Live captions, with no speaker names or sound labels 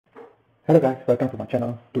Hello guys, welcome to my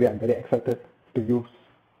channel. Today I'm very excited to use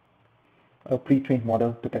a pre-trained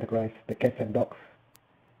model to categorize the cats and dogs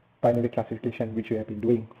binary classification, which we have been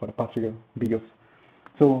doing for the past few videos.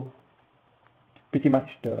 So pretty much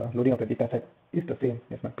the loading of the dataset is the same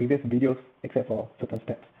as my previous videos except for certain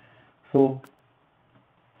steps. So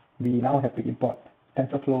we now have to import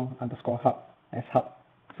Tensorflow_hub as hub.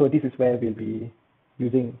 So this is where we'll be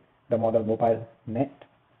using the model mobilenet.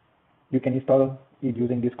 You can install it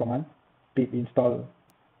using this command: pip install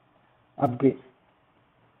upgrade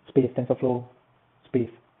space TensorFlow space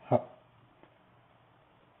hub.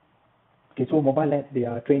 Okay, so mobilenet, they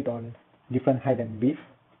are trained on different height and width.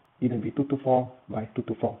 It will be 224 by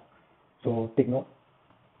 224. So take note.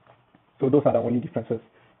 So those are the only differences.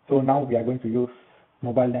 So now we are going to use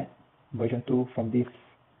mobilenet version 2 from this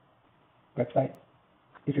website.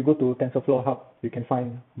 If you go to TensorFlow hub, you can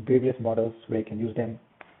find various models where you can use them.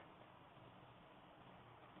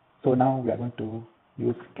 So now we are going to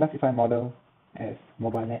use classify model as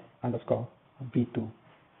mobilenet_v2.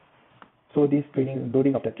 So this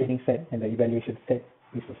loading of the training set and the evaluation set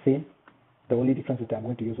is the same. The only difference is that I'm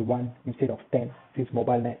going to use 1 instead of 10, since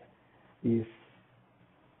mobilenet is,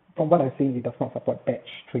 from what I've seen, it does not support batch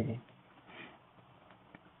training.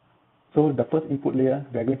 So the first input layer,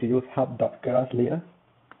 we are going to use hub.keras layer,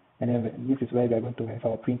 and then this is where we are going to have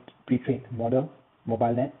our pre-trained model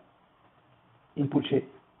mobilenet. Input shape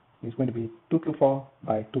is going to be 224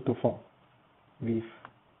 by 224 with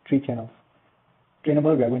 3 channels.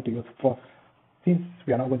 Trainable, we are going to use false. Since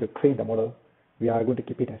we are not going to train the model, we are going to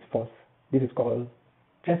keep it as false. This is called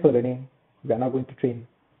transfer learning. We are not going to train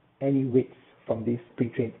any weights from this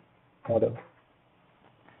pre-trained model.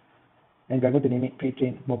 And we are going to name it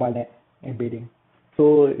pre-trained mobilenet embedding.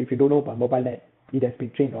 So if you don't know about mobilenet, it has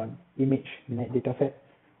been trained on ImageNet dataset,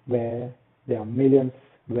 where there are millions,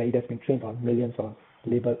 where it has been trained on millions of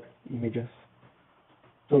labeled images.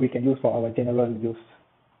 So we can use for our general use.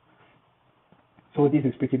 So this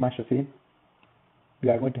is pretty much the same. We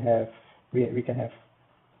are going to have, we can have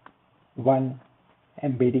one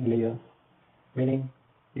embedding layer, meaning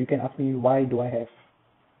you can ask me why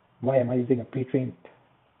am I using a pre-trained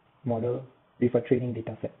model with a training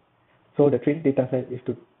dataset. So the training dataset is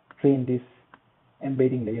to train this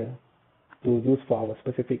embedding layer to use for our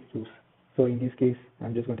specific use. So in this case,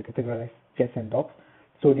 I'm just going to categorize cats and dogs.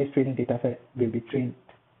 So this training dataset will be trained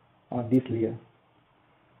on this layer,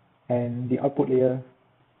 and the output layer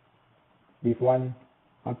with one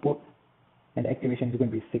output, and the activation is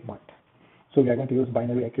going to be sigmoid. So we are going to use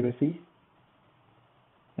binary accuracy,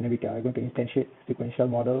 and then we are going to instantiate sequential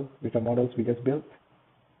model with the models we just built.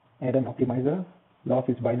 Add an optimizer. Loss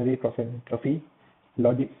is binary cross entropy.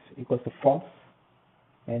 Logits equals to false,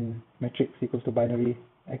 and metrics equals to binary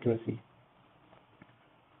accuracy.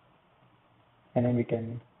 And then we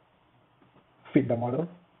can fit the model.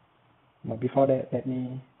 But before that, let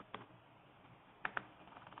me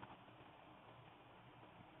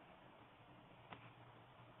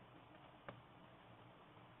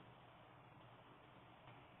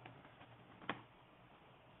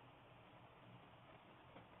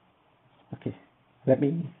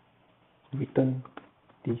return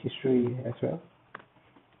the history as well,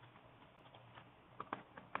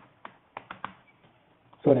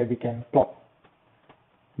 so that we can plot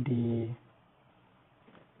the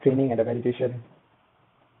training and the validation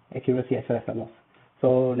accuracy as well as the loss.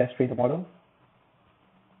 So let's train the model.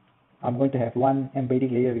 I'm going to have one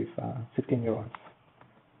embedding layer with 16 neurons.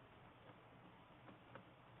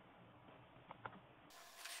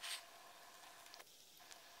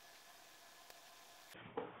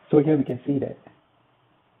 So here we can see that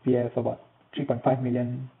we have about 3.5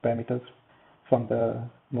 million parameters from the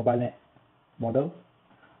mobilenet model.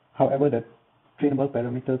 However, the trainable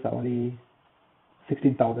parameters are only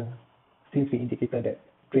 16,000, since we indicated that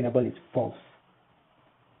trainable is false.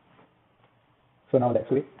 So now let's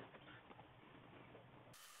wait.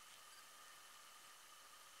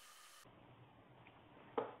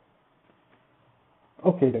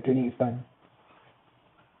 Okay, the training is done.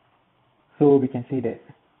 So we can see that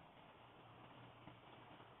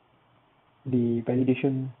the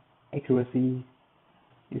validation accuracy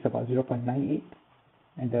is about 0.98,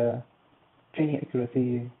 and the training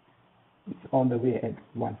accuracy is all the way at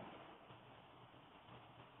 1.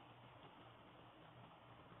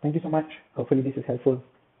 Thank you so much. Hopefully this is helpful.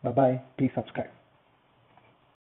 Bye bye. Please subscribe.